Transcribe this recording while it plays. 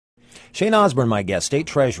Shane Osborn, my guest, State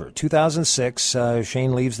Treasurer. 2006,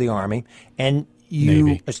 Shane leaves the Army, and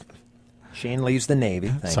Navy. Shane leaves the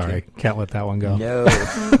Navy. Sorry, can't let that one go. No.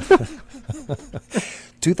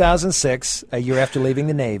 2006, a year after leaving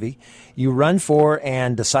the Navy, you run for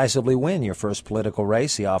and decisively win your first political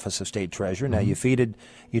race, the office of State Treasurer. Now, you defeated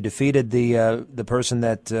the person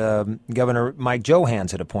that Governor Mike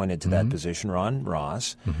Johans had appointed to that position, Ron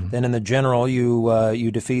Ross. Then in the general,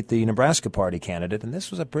 you defeat the Nebraska Party candidate, and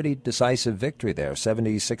this was a pretty decisive victory there,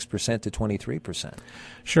 76% to 23%.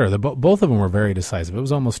 Sure, both of them were very decisive. It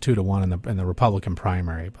was almost 2-1 in the Republican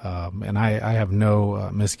primary, and I have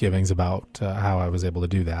no misgivings about how I was able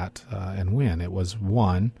to do that and win. It was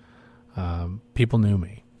one. People knew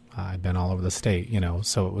me. I'd been all over the state,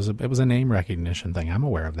 so it was a name recognition thing. I'm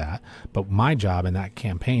aware of that. But my job in that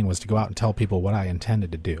campaign was to go out and tell people what I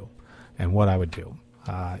intended to do and what I would do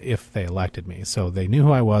if they elected me. So they knew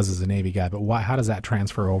who I was as a Navy guy, but how does that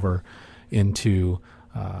transfer over into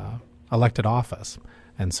elected office?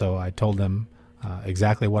 And so I told them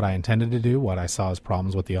exactly what I intended to do, what I saw as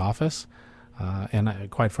problems with the office.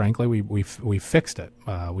 Quite frankly, we fixed it.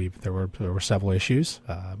 There were several issues,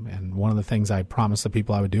 and one of the things I promised the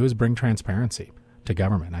people I would do is bring transparency to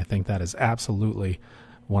government. I think that is absolutely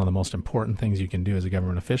one of the most important things you can do as a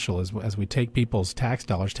government official. Is as we take people's tax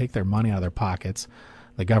dollars, take their money out of their pockets,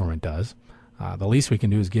 the government does. The least we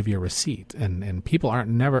can do is give you a receipt, and people are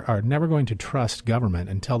never going to trust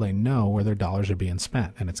government until they know where their dollars are being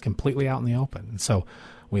spent, and it's completely out in the open. And so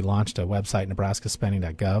we launched a website,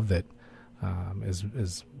 nebraskaspending.gov, that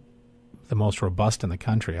is the most robust in the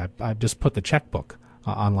country. I just put the checkbook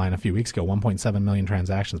online a few weeks ago, 1.7 million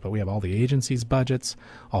transactions, but we have all the agencies' budgets,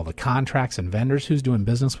 all the contracts and vendors who's doing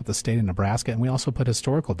business with the state of Nebraska, and we also put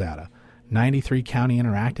historical data. 93 county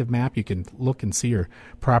interactive map. You can look and see your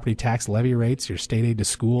property tax levy rates, your state aid to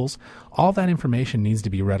schools. All that information needs to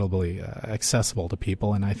be readily accessible to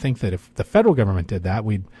people, and I think that if the federal government did that,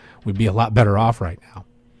 we'd be a lot better off right now.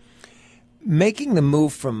 Making the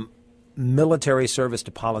move from military service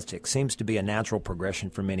to politics seems to be a natural progression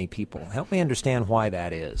for many people. Help me understand why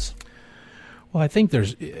that is. Well, I think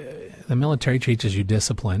the military teaches you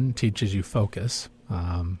discipline, teaches you focus,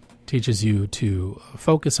 teaches you to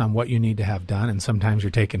focus on what you need to have done, and sometimes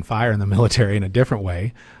you're taking fire in the military in a different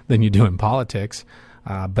way than you do in politics.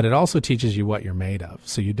 But it also teaches you what you're made of,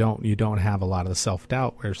 so you don't have a lot of the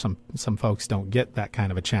self-doubt where some folks don't get that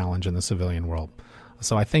kind of a challenge in the civilian world.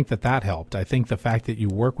 So I think that helped. I think the fact that you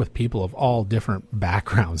work with people of all different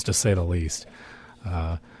backgrounds, to say the least.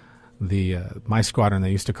 My squadron, they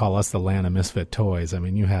used to call us the land of misfit toys. I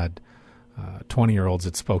mean, you had 20-year-olds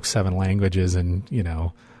that spoke 7 languages and,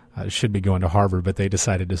 should be going to Harvard, but they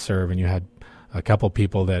decided to serve. And you had a couple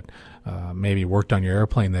people that maybe worked on your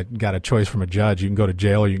airplane that got a choice from a judge. You can go to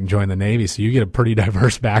jail or you can join the Navy. So you get a pretty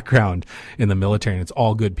diverse background in the military, and it's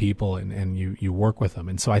all good people, and you work with them.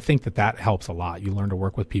 And so I think that helps a lot. You learn to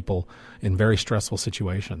work with people in very stressful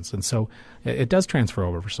situations. And so it does transfer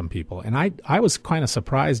over for some people. And I was kind of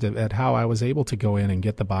surprised at how I was able to go in and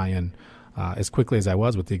get the buy-in as quickly as I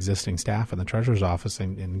was with the existing staff in the Treasurer's office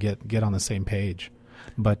and get on the same page.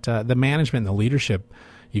 But the management and the leadership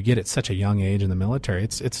you get at such a young age in the military,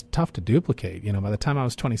 it's tough to duplicate. By the time I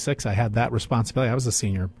was 26, I had that responsibility. I was a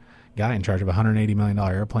senior guy in charge of a $180 million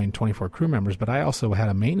airplane, 24 crew members, but I also had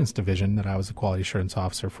a maintenance division that I was a quality assurance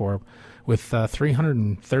officer for with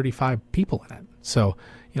 335 people in it. So,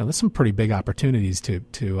 there's some pretty big opportunities to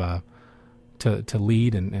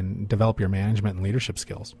lead and develop your management and leadership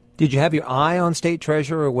skills. Did you have your eye on state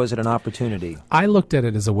treasurer, or was it an opportunity? I looked at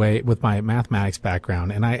it as a way, with my mathematics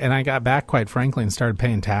background, and I got back, quite frankly, and started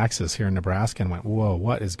paying taxes here in Nebraska and went, whoa,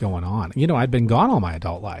 what is going on? I'd been gone all my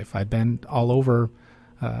adult life. I'd been all over,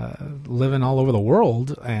 living all over the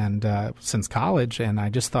world and since college, and I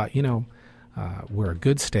just thought, we're a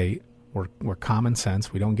good state. We're common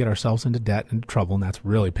sense. We don't get ourselves into debt and trouble, and that's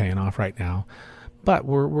really paying off right now. But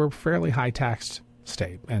we're fairly high-taxed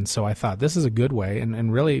state. And so I thought this is a good way,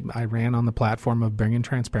 and really I ran on the platform of bringing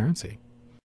transparency.